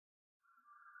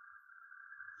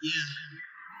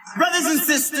Brothers and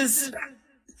sisters,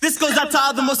 this goes out to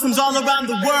all the Muslims all around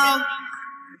the world.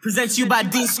 Present you by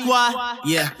Deen Squad.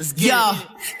 Yeah, let's get it.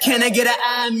 Can I get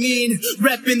an Ameen?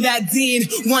 Reppin' that Deen.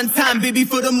 One time, baby,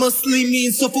 for the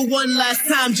Muslimin. So for one last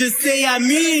time, just say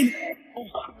Ameen.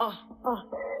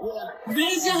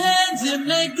 Raise your hands and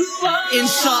make dua.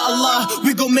 Inshallah,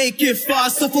 we gon' make it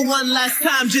far. So for one last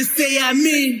time, just say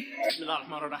Ameen.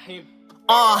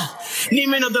 Need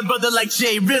me another brother like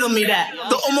Jay, riddle me that.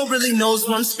 The Ummah really knows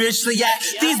where I'm spiritually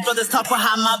at. These brothers talk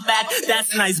behind my back,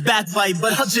 that's a nice backbite,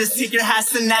 but I'll just take your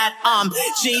Hassanat.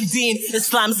 J. Deen,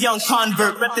 Islam's young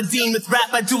convert, rep the Deen with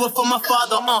rap, I do it for my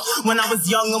father. When I was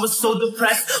young, I was so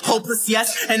depressed, hopeless,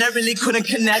 yes, and I really couldn't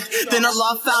connect. Then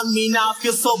Allah found me, now I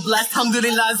feel so blessed.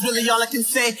 Alhamdulillah is really all I can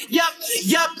say.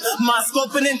 Yep, mosque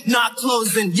opening, not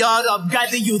closing. Yard up,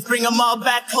 guide the youth, bring them all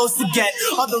back close again.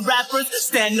 All the rappers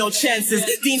stand no chances.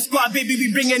 Deen Squad, baby,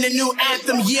 we bringing a new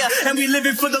anthem, yeah, and we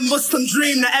living for the Muslim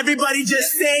dream. Now everybody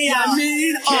just say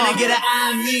Ameen. Can I get an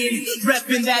Ameen?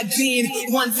 Reppin' that Deen.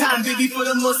 One time, baby, for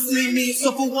the Muslimin.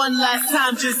 So for one last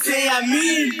time, just say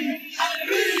Ameen.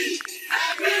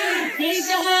 Raise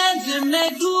your hands and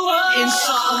make dua.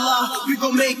 Inshallah, we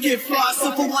gon' make it far.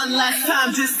 So for one last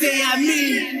time, just say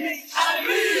Ameen.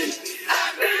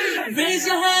 Raise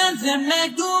your hands and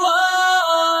make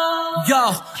dua.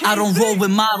 Yo, I don't roll with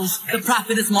models. The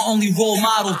Prophet is my only role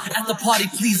model. At the party,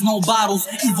 please, no bottles.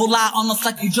 Evil eye on us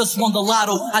like you just won the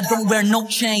lotto. I don't wear no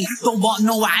chain, don't want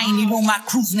no I ain't even know my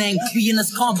crew's name. We in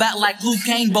this combat like Luke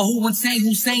Kane, but who insane,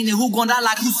 Hussein, and who gon' die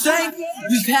like Hussein?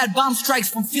 We've had bomb strikes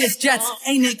from fierce jets.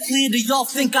 Ain't it clear to y'all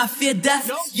think I fear death?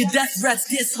 Your death threats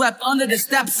get swept under the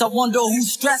steps. I wonder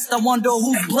who's stressed, I wonder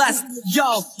who's blessed.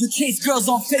 Yo, you chase girls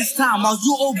on FaceTime while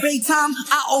you obey time,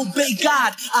 I obey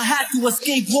God. I had to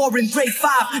escape war in grade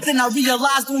 5. Then I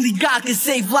realized only God can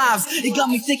save lives. It got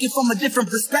me thinking from a different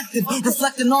perspective,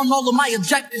 reflecting on all of my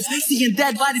objectives. Seeing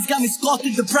dead bodies got me scarred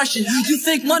through depression. You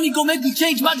think money gon' make me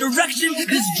change my direction?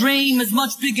 This dream is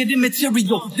much bigger than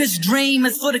material. This dream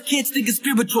is for the kids thinking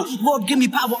spiritual. Lord, give me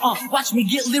power, watch me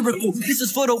get lyrical. This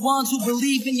is for the ones who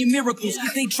believe in your miracles.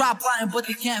 They try plotting, but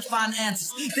they can't find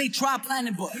answers. They try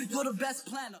planning, but you're the best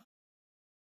planner.